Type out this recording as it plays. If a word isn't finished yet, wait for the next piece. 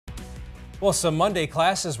Well, some Monday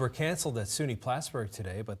classes were canceled at SUNY Plattsburgh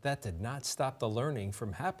today, but that did not stop the learning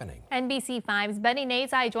from happening. NBC5's Benny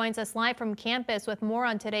Nazai joins us live from campus with more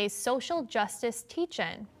on today's social justice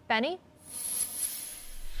teach-in. Benny?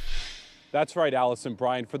 That's right, Alice and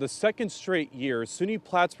Brian. For the second straight year, SUNY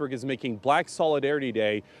Plattsburgh is making Black Solidarity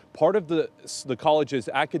Day part of the college's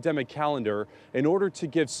academic calendar in order to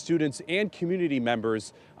give students and community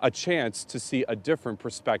members a chance to see a different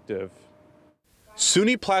perspective.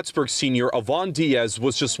 SUNY Plattsburgh senior Yvonne Diaz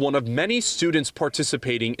was just one of many students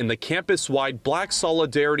participating in the campus-wide Black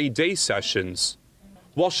Solidarity Day sessions.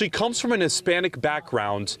 While she comes from an Hispanic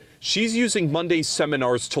background, she's using Monday's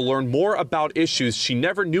seminars to learn more about issues she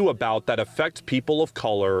never knew about that affect people of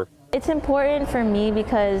color. It's important for me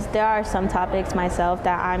because there are some topics myself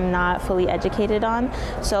that I'm not fully educated on.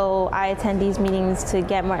 So I attend these meetings to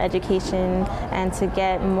get more education and to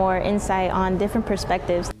get more insight on different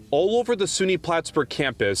perspectives. All over the SUNY Plattsburgh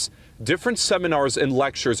campus, different seminars and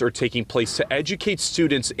lectures are taking place to educate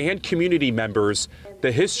students and community members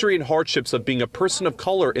the history and hardships of being a person of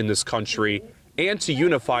color in this country and to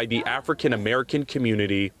unify the African American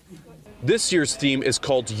community. This year's theme is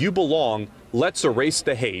called You Belong, Let's Erase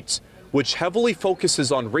the Hate, which heavily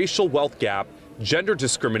focuses on racial wealth gap, gender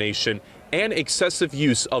discrimination, and excessive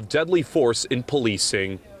use of deadly force in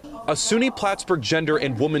policing. A SUNY Plattsburgh gender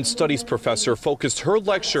and women's studies professor focused her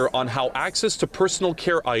lecture on how access to personal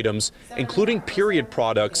care items, including period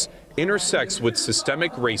products, intersects with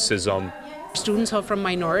systemic racism. Students who are from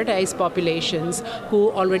minoritized populations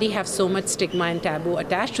who already have so much stigma and taboo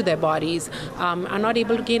attached to their bodies are not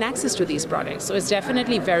able to gain access to these products. So it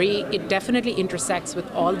definitely intersects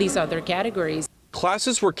with all these other categories.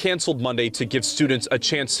 Classes were canceled Monday to give students a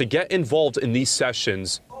chance to get involved in these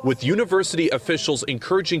sessions, with university officials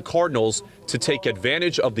encouraging Cardinals to take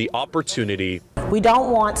advantage of the opportunity. We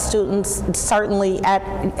don't want students certainly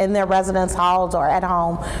in their residence halls or at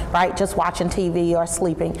home, right, just watching TV or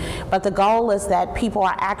sleeping. But the goal is that people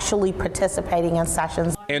are actually participating in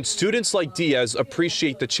sessions. And students like Diaz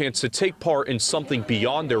appreciate the chance to take part in something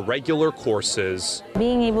beyond their regular courses.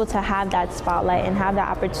 Being able to have that spotlight and have that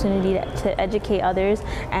opportunity to educate others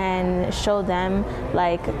and show them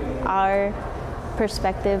like our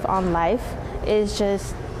perspective on life is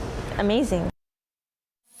just amazing.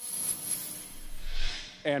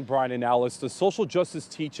 And Brian and Alice, the social justice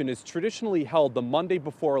teach-in is traditionally held the Monday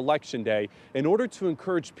before Election Day in order to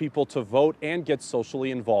encourage people to vote and get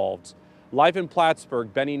socially involved. Live in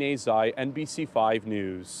Plattsburgh, Benny Nazai, NBC5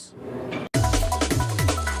 News.